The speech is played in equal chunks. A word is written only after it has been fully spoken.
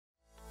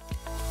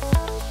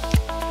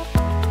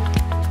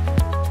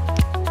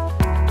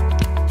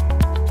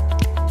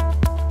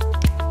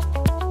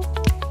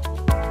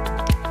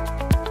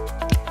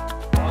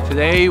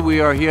Today we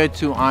are here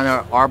to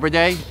honor Arbor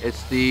Day.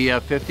 It's the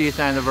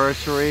 50th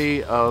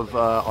anniversary of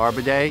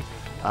Arbor Day.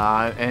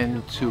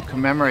 And to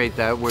commemorate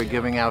that, we're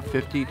giving out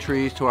 50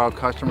 trees to our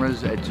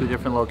customers at 2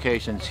 different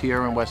locations,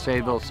 here in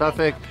Sayville,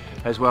 Suffolk,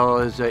 as well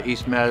as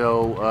East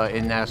Meadow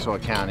in Nassau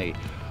County.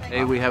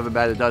 Today we have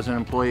about a dozen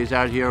employees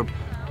out here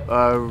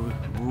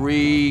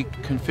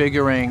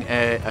reconfiguring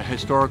a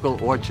historical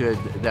orchard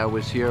that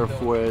was here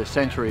for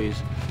centuries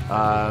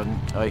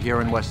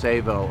here in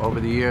Sayville. Over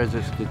the years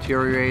it's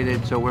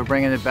deteriorated, so we're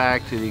bringing it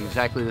back to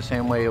exactly the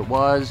same way it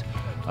was,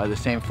 the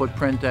same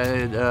footprint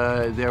that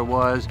there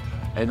was,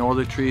 and all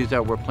the trees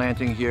that we're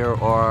planting here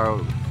are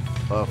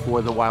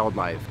for the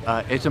wildlife.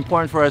 It's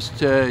important for us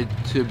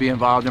to be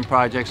involved in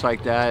projects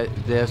like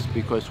this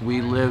because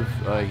we live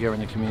here in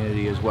the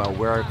community as well.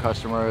 We're our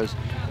customers,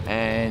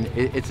 and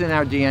it's in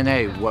our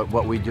DNA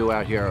what we do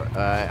out here.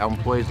 Our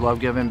employees love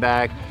giving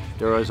back.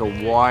 There is a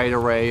wide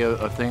array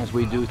of things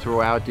we do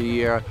throughout the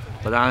year,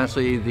 but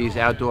honestly these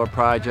outdoor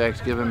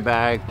projects, giving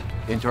back,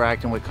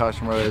 interacting with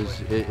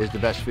customers is the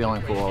best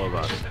feeling for all of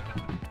us.